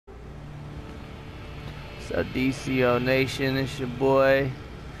So DCO Nation, it's your boy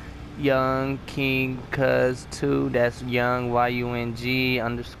Young King Cuz 2. That's Young YUNG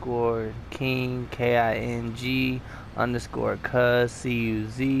underscore King KING underscore Cuz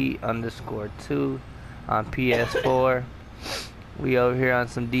CUZ underscore 2 on PS4. We over here on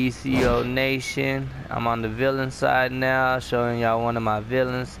some DCO Nation. I'm on the villain side now, showing y'all one of my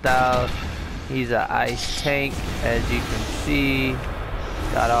villain styles. He's an ice tank, as you can see.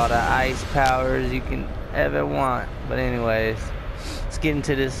 Got all the ice powers you can ever want. But anyways, let's get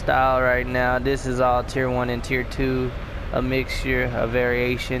into this style right now. This is all tier 1 and tier 2, a mixture, a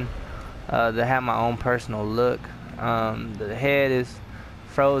variation. They have my own personal look. The head is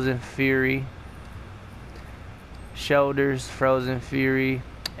Frozen Fury, shoulders Frozen Fury,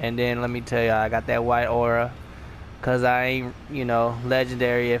 and then let me tell you, I got that white aura. Cause I ain't,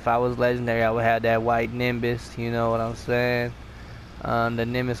 legendary. If I was legendary, I would have that white Nimbus. You know what I'm saying? The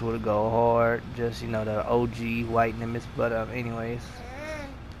Nimbus would go hard, just the OG white Nimbus. But anyways,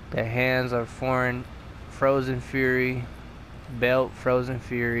 the hands are foreign, Frozen Fury, belt Frozen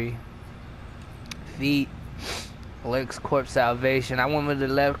Fury, feet Lex Corp Salvation. I went with the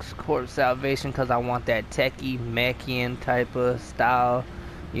Lex Corp Salvation because I want that techie Mechian type of style.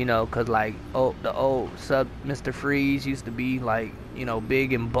 Cause like the old sub Mr. Freeze used to be like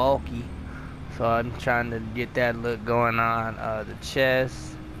big and bulky. So I'm trying to get that look going on. The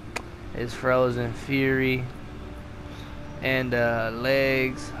chest is Frozen Fury, and the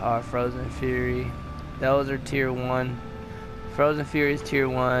legs are Frozen Fury. Those are tier 1. Frozen Fury is tier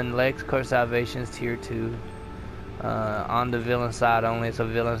 1. Legs Corp Salvation is tier 2. On the villain side only, it's a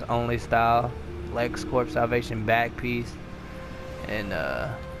villains only style. Legs Corp Salvation back piece, and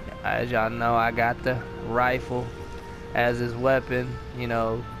as y'all know, I got the rifle as his weapon.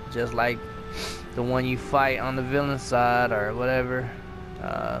 Just like the one you fight on the villain side or whatever.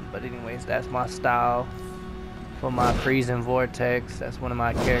 But anyways, that's my style for my freezing vortex. That's one of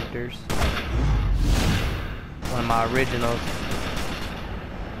my characters, one of my originals.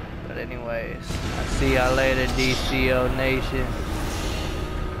 But anyways, I see y'all later, DCO Nation.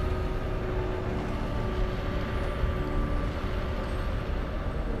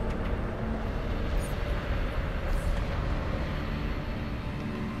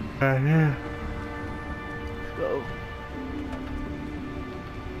 Yeah. Let's go.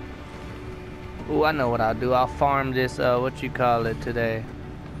 Ooh, I know what I'll do. I'll farm this, today.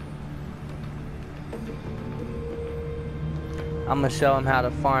 I'm gonna show him how to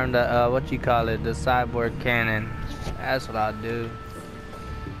farm the, the cyborg cannon. That's what I'll do.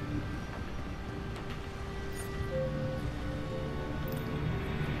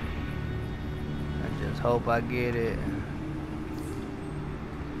 I just hope I get it.